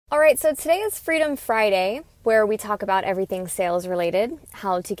All right, so today is Freedom Friday, where we talk about everything sales related,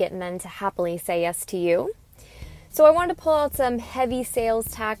 how to get men to happily say yes to you. So I wanted to pull out some heavy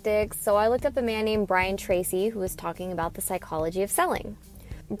sales tactics, so I looked up a man named Brian Tracy who was talking about the psychology of selling.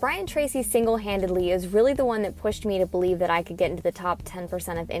 Brian Tracy single-handedly is really the one that pushed me to believe that I could get into the top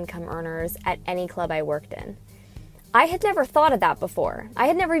 10% of income earners at any club I worked in. I had never thought of that before. I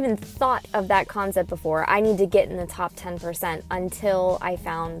had never even thought of that concept before. I need to get in the top 10% until I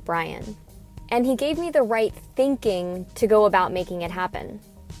found Brian. And he gave me the right thinking to go about making it happen.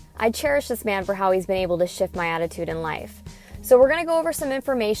 I cherish this man for how he's been able to shift my attitude in life. So we're going to go over some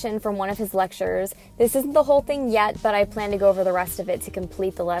information from one of his lectures. This isn't the whole thing yet, but I plan to go over the rest of it to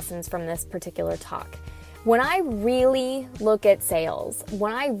complete the lessons from this particular talk. When I really look at sales,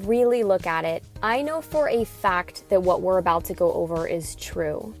 when I really look at it, I know for a fact that what we're about to go over is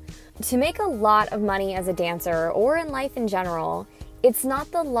true. To make a lot of money as a dancer or in life in general, it's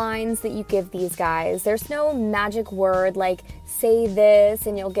not the lines that you give these guys. There's no magic word like say this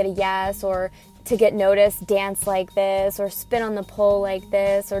and you'll get a yes, or to get noticed, dance like this, or spin on the pole like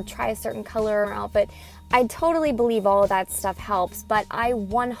this, or try a certain color or outfit. I totally believe all of that stuff helps, but I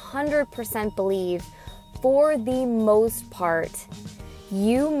 100% believe for the most part,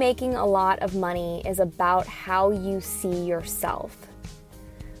 you making a lot of money is about how you see yourself,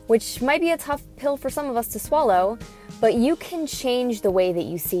 which might be a tough pill for some of us to swallow, but you can change the way that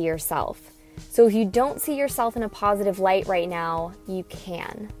you see yourself. So if you don't see yourself in a positive light right now, you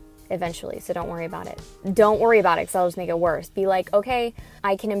can eventually, so don't worry about it. Don't worry about it because that'll just make it worse. Be like, okay,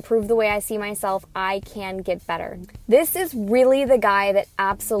 I can improve the way I see myself. I can get better. This is really the guy that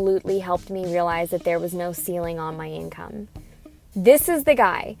absolutely helped me realize that there was no ceiling on my income. This is the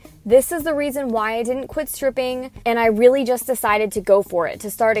guy. This is the reason why I didn't quit stripping, and I really just decided to go for it, to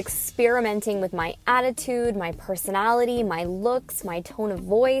start experimenting with my attitude, my personality, my looks, my tone of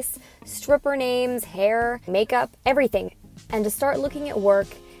voice, stripper names, hair, makeup, everything, and to start looking at work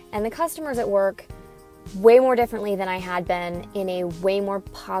and the customers at work way more differently than I had been, in a way more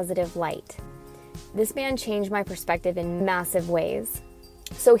positive light. This man changed my perspective in massive ways.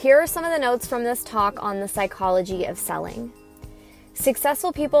 So here are some of the notes from this talk on the psychology of selling.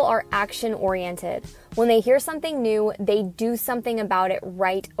 Successful people are action-oriented. When they hear something new, they do something about it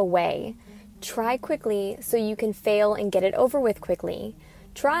right away. Try quickly so you can fail and get it over with quickly.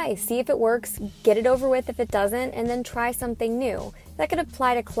 Try, see if it works, get it over with if it doesn't, and then try something new. That could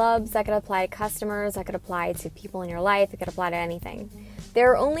apply to clubs, that could apply to customers, that could apply to people in your life, it could apply to anything.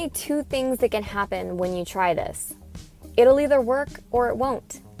 There are only two things that can happen when you try this. It'll either work or it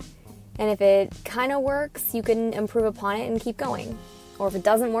won't. And if it kind of works, you can improve upon it and keep going. Or if it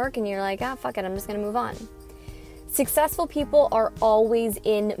doesn't work and you're like, fuck it, I'm just going to move on. Successful people are always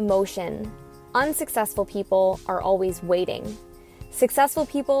in motion. Unsuccessful people are always waiting. Successful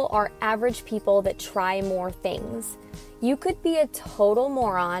people are average people that try more things. You could be a total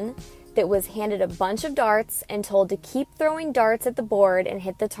moron that was handed a bunch of darts and told to keep throwing darts at the board and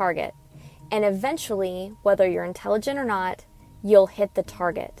hit the target. And eventually, whether you're intelligent or not, you'll hit the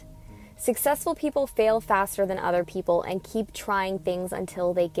target. Successful people fail faster than other people and keep trying things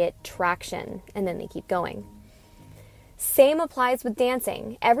until they get traction, and then they keep going. Same applies with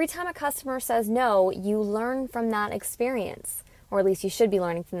dancing. Every time a customer says no, you learn from that experience. Or at least you should be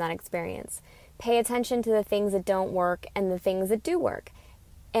learning from that experience. Pay attention to the things that don't work and the things that do work,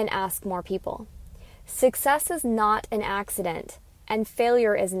 and ask more people. Success is not an accident, and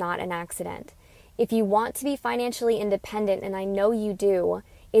failure is not an accident. If you want to be financially independent, and I know you do,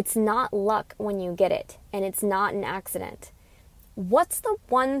 it's not luck when you get it, and it's not an accident. What's the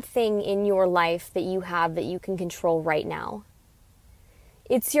one thing in your life that you have that you can control right now?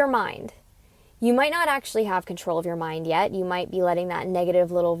 It's your mind. You might not actually have control of your mind yet. You might be letting that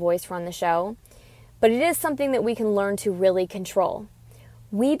negative little voice run the show. But it is something that we can learn to really control.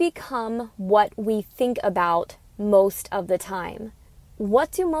 We become what we think about most of the time.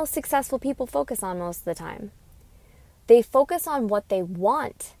 What do most successful people focus on most of the time? They focus on what they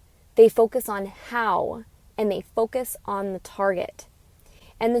want. They focus on how. And they focus on the target.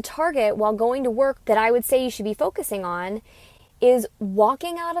 And the target, while going to work, that I would say you should be focusing on is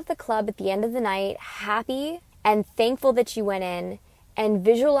walking out of the club at the end of the night happy and thankful that you went in, and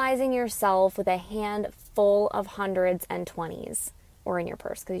visualizing yourself with a hand full of hundreds and 20s, or in your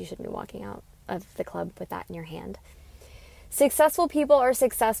purse, because you shouldn't be walking out of the club with that in your hand. Successful people are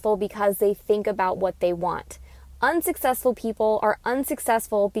successful because they think about what they want. Unsuccessful people are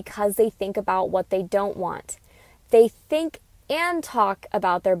unsuccessful because they think about what they don't want. They think and talk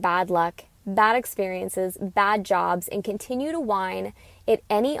about their bad luck, bad experiences, bad jobs, and continue to whine at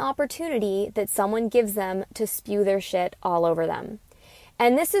any opportunity that someone gives them to spew their shit all over them.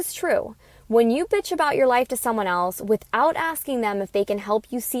 And this is true. When you bitch about your life to someone else without asking them if they can help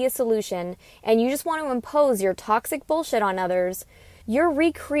you see a solution, and you just want to impose your toxic bullshit on others, you're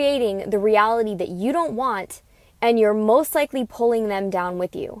recreating the reality that you don't want, and you're most likely pulling them down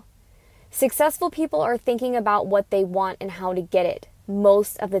with you. Successful people are thinking about what they want and how to get it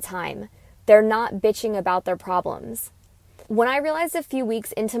most of the time. They're not bitching about their problems. When I realized a few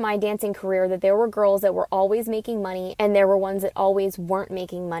weeks into my dancing career that there were girls that were always making money and there were ones that always weren't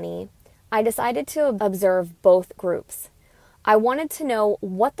making money, I decided to observe both groups. I wanted to know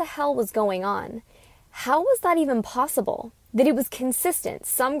what the hell was going on. How was that even possible? That it was consistent.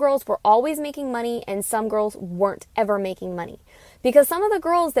 Some girls were always making money and some girls weren't ever making money. Because some of the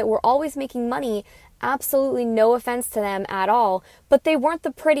girls that were always making money, absolutely no offense to them at all, but they weren't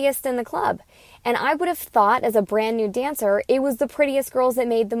the prettiest in the club. And I would have thought as a brand new dancer, it was the prettiest girls that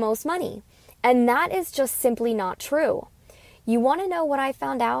made the most money. And that is just simply not true. You want to know what I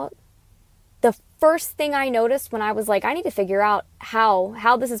found out? The first thing I noticed when I was like, I need to figure out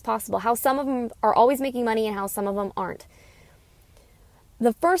how this is possible, how some of them are always making money and how some of them aren't.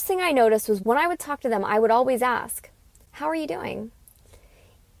 The first thing I noticed was when I would talk to them, I would always ask, how are you doing?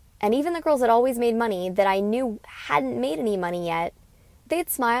 And even the girls that always made money that I knew hadn't made any money yet, they'd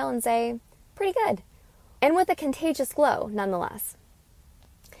smile and say, pretty good. And with a contagious glow, nonetheless.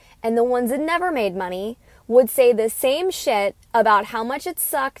 And the ones that never made money would say the same shit about how much it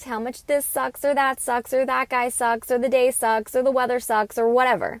sucked, how much this sucks, or that guy sucks, or the day sucks, or the weather sucks, or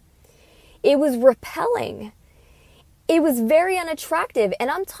whatever. It was repelling. It was very unattractive. And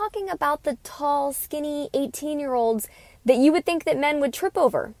I'm talking about the tall, skinny 18-year-olds that you would think that men would trip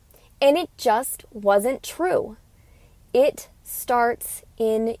over. And it just wasn't true. It starts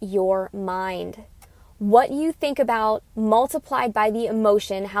in your mind. What you think about multiplied by the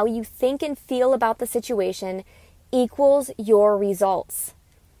emotion, how you think and feel about the situation, equals your results.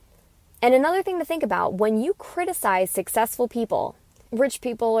 And another thing to think about, when you criticize successful people, rich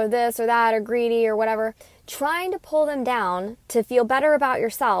people or this or that or greedy or whatever, trying to pull them down to feel better about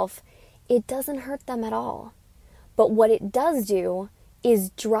yourself, it doesn't hurt them at all. But what it does do is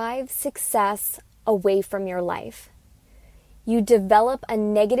drive success away from your life. You develop a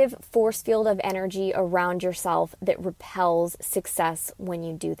negative force field of energy around yourself that repels success when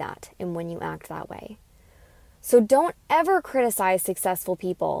you do that and when you act that way. So don't ever criticize successful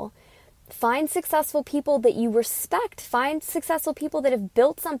people. Find successful people that you respect. Find successful people that have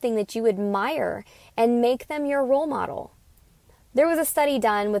built something that you admire and make them your role model. There was a study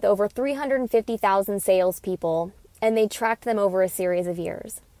done with over 350,000 salespeople, and they tracked them over a series of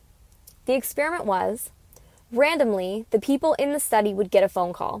years. The experiment was, randomly, the people in the study would get a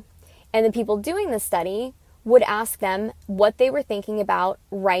phone call, and the people doing the study would ask them what they were thinking about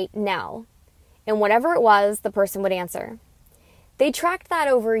right now. And whatever it was, the person would answer. They tracked that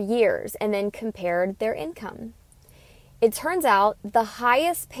over years and then compared their income. It turns out the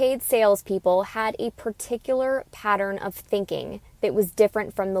highest paid salespeople had a particular pattern of thinking that was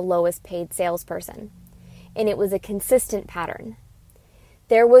different from the lowest paid salesperson. And it was a consistent pattern.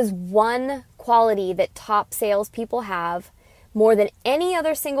 There was one quality that top salespeople have more than any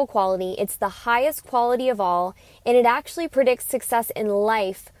other single quality. It's the highest quality of all, and it actually predicts success in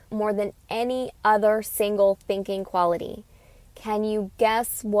life more than any other single thinking quality. Can you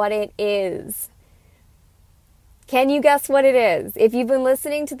guess what it is? Can you guess what it is? If you've been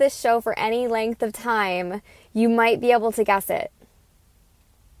listening to this show for any length of time, you might be able to guess it.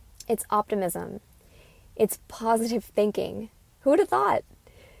 It's optimism. It's positive thinking. Who would have thought?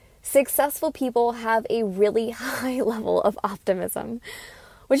 Successful people have a really high level of optimism,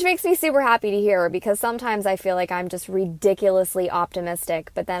 which makes me super happy to hear, because sometimes I feel like I'm just ridiculously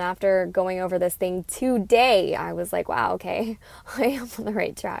optimistic. But then after going over this thing today, I was like, wow, okay, I am on the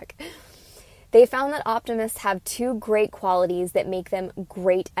right track. They found that optimists have two great qualities that make them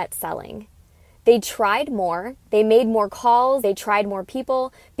great at selling. They tried more, they made more calls, they tried more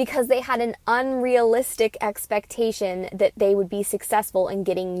people because they had an unrealistic expectation that they would be successful in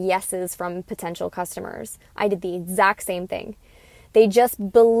getting yeses from potential customers. I did the exact same thing. They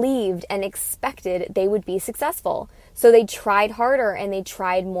just believed and expected they would be successful. So they tried harder and they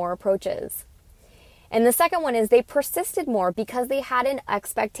tried more approaches. And the second one is they persisted more because they had an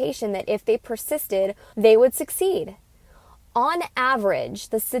expectation that if they persisted, they would succeed. On average,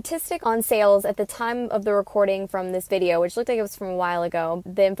 the statistic on sales at the time of the recording from this video, which looked like it was from a while ago,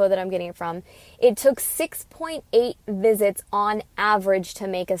 the info that I'm getting it from, it took 6.8 visits on average to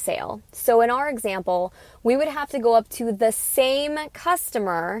make a sale. So in our example, we would have to go up to the same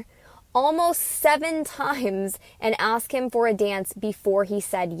customer almost 7 times and ask him for a dance before he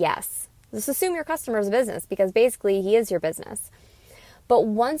said yes. Just assume your customer's a business, because basically he is your business. But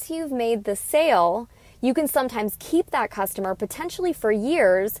once you've made the sale, you can sometimes keep that customer potentially for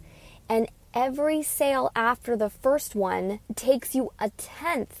years, and every sale after the first one takes you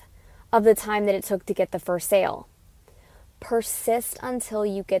 1/10 of the time that it took to get the first sale. Persist until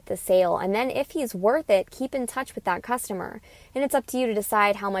you get the sale. And then if he's worth it, keep in touch with that customer. And it's up to you to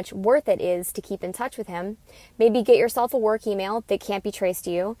decide how much worth it is to keep in touch with him. Maybe get yourself a work email that can't be traced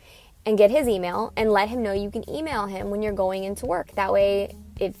to you and get his email and let him know you can email him when you're going into work. That way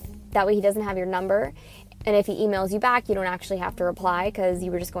he doesn't have your number. And if he emails you back, you don't actually have to reply because you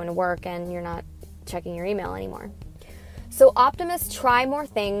were just going to work and you're not checking your email anymore. So optimists try more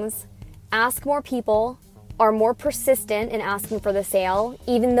things, ask more people, are more persistent in asking for the sale,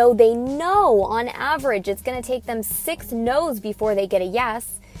 even though they know on average it's going to take them 6 no's before they get a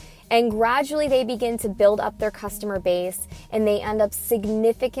yes. And gradually they begin to build up their customer base and they end up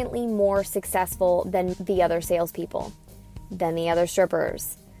significantly more successful than the other salespeople, than the other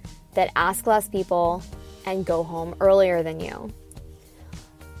strippers that ask less people and go home earlier than you.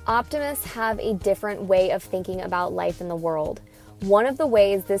 Optimists have a different way of thinking about life in the world. One of the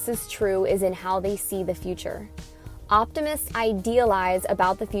ways this is true is in how they see the future. Optimists idealize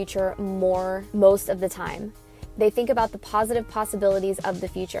about the future most of the time. They think about the positive possibilities of the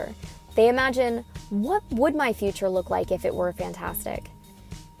future. They imagine, what would my future look like if it were fantastic?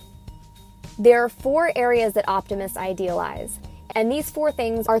 There are 4 areas that optimists idealize, and these 4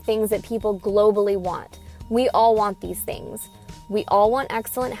 things are things that people globally want. We all want these things. We all want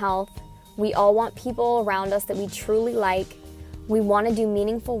excellent health. We all want people around us that we truly like. We want to do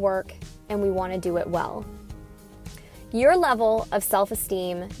meaningful work, and we want to do it well. Your level of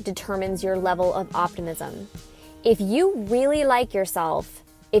self-esteem determines your level of optimism. If you really like yourself,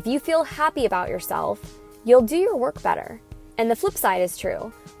 if you feel happy about yourself, you'll do your work better. And the flip side is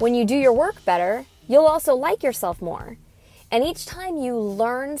true. When you do your work better, you'll also like yourself more. And each time you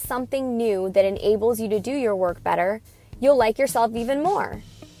learn something new that enables you to do your work better, you'll like yourself even more.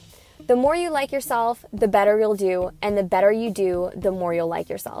 The more you like yourself, the better you'll do, and the better you do, the more you'll like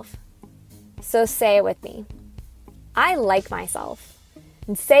yourself. So say it with me. I like myself.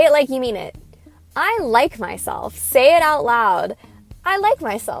 And say it like you mean it. I like myself. Say it out loud. I like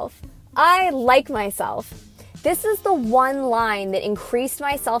myself. I like myself. This is the one line that increased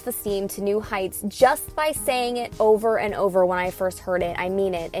my self-esteem to new heights just by saying it over and over when I first heard it. I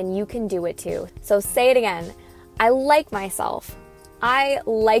mean it, and you can do it too. So say it again. I like myself. I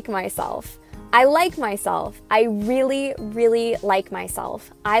like myself. I like myself. I really, really like myself.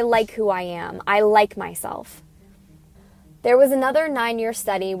 I like who I am. I like myself. There was another 9-year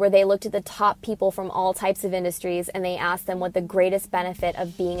study where they looked at the top people from all types of industries and they asked them what the greatest benefit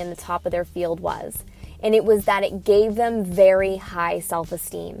of being in the top of their field was. And it was that it gave them very high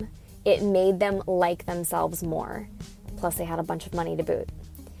self-esteem. It made them like themselves more. Plus they had a bunch of money to boot.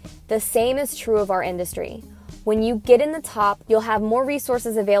 The same is true of our industry. When you get in the top, you'll have more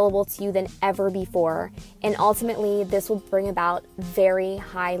resources available to you than ever before, and ultimately this will bring about very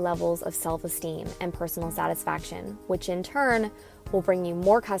high levels of self-esteem and personal satisfaction, which in turn will bring you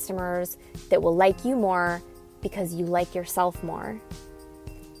more customers that will like you more because you like yourself more.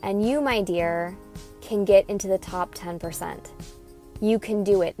 And you, my dear, can get into the top 10%. You can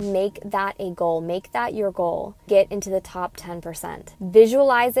do it. Make that a goal. Make that your goal. Get into the top 10%.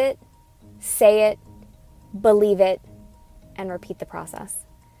 Visualize it, say it, believe it, and repeat the process.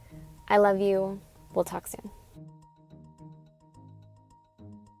 I love you. We'll talk soon.